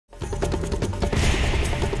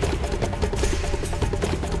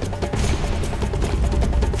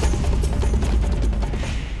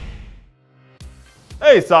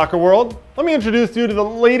Hey soccer world, let me introduce you to the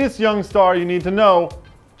latest young star you need to know,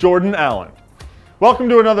 Jordan Allen. Welcome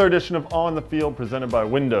to another edition of On the Field presented by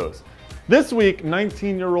Windows. This week,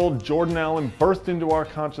 19-year-old Jordan Allen burst into our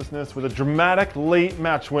consciousness with a dramatic late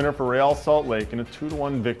match winner for Real Salt Lake in a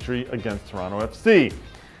 2-1 victory against Toronto FC.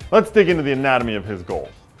 Let's dig into the anatomy of his goal.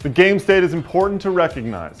 The game state is important to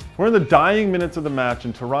recognize. We're in the dying minutes of the match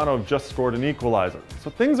and Toronto have just scored an equalizer, so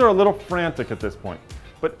things are a little frantic at this point.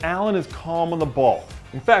 But Allen is calm on the ball.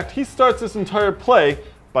 In fact, he starts this entire play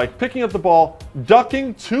by picking up the ball,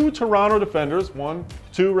 ducking two Toronto defenders, 1,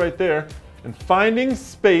 2 right there, and finding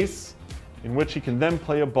space in which he can then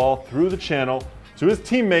play a ball through the channel to his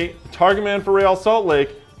teammate, target man for Real Salt Lake,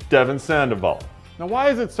 Devin Sandoval. Now why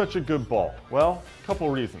is it such a good ball? Well, a couple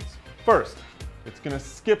reasons. First, it's going to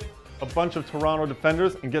skip a bunch of Toronto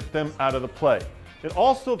defenders and get them out of the play. It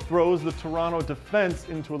also throws the Toronto defense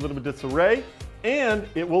into a little bit of disarray, and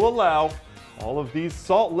it will allow all of these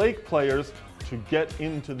Salt Lake players to get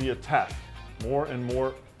into the attack. More and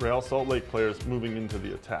more Real Salt Lake players moving into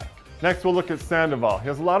the attack. Next, we'll look at Sandoval. He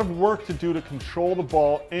has a lot of work to do to control the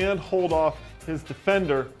ball and hold off his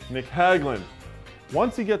defender, Nick Hagglund.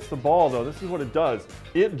 Once he gets the ball, though, this is what it does.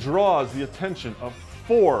 It draws the attention of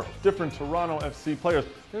 4 different Toronto FC players.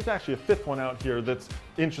 There's actually a 5th one out here that's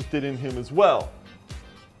interested in him as well.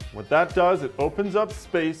 What that does, it opens up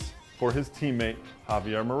space for his teammate,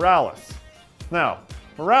 Javier Morales. Now,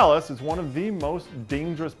 Morales is one of the most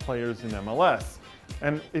dangerous players in MLS.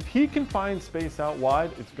 And if he can find space out wide,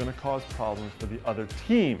 it's going to cause problems for the other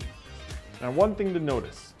team. Now, one thing to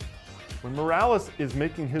notice, when Morales is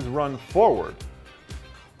making his run forward,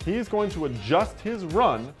 he is going to adjust his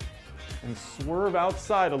run and swerve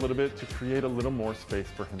outside a little bit to create a little more space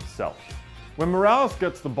for himself. When Morales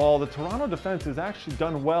gets the ball, the Toronto defense has actually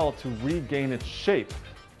done well to regain its shape.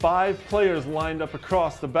 5 players lined up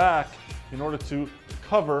across the back in order to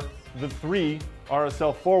cover the 3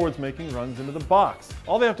 RSL forwards making runs into the box.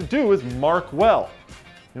 All they have to do is mark well.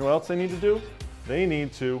 You know what else they need to do? They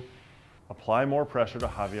need to apply more pressure to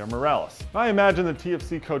Javier Morales. I imagine the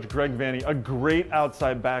TFC coach Greg Vanny, a great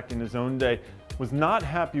outside back in his own day, was not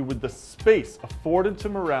happy with the space afforded to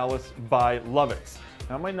Morales by Lovix.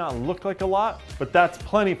 Now, it might not look like a lot, but that's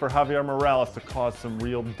plenty for Javier Morales to cause some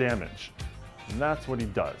real damage. And that's what he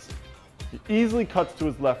does. He easily cuts to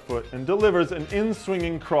his left foot and delivers an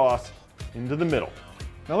in-swinging cross into the middle.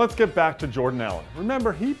 Now let's get back to Jordan Allen.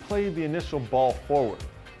 Remember, he played the initial ball forward.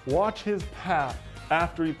 Watch his path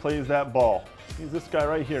after he plays that ball. He's this guy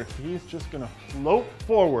right here. He's just going to float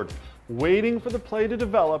forward, waiting for the play to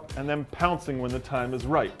develop and then pouncing when the time is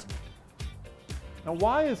right. Now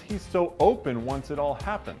why is he so open once it all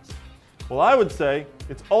happens? Well, I would say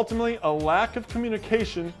it's ultimately a lack of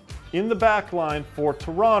communication in the back line for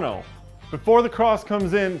Toronto. Before the cross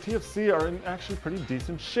comes in, TFC are in actually pretty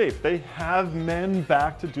decent shape. They have men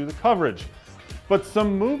back to do the coverage. But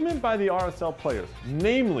some movement by the RSL players,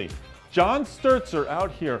 namely John Sturzer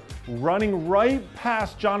out here running right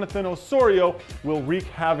past Jonathan Osorio, will wreak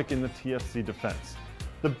havoc in the TFC defense.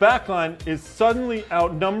 The backline is suddenly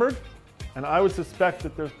outnumbered, and I would suspect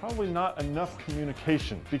that there's probably not enough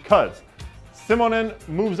communication because Simonen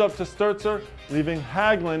moves up to Sturzer, leaving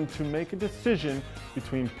Hagglund to make a decision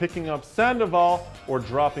between picking up Sandoval or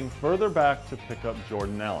dropping further back to pick up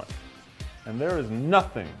Jordan Allen. And there is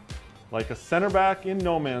nothing like a center back in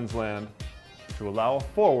no man's land to allow a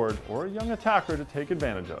forward or a young attacker to take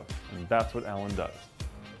advantage of. And that's what Allen does.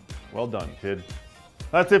 Well done, kid.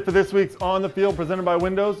 That's it for this week's On the Field presented by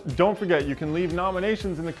Windows. Don't forget, you can leave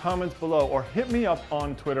nominations in the comments below or hit me up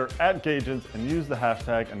on Twitter @Gagens and use the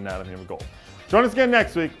hashtag Anatomy of a Goal. Join us again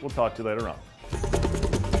next week. We'll talk to you later on.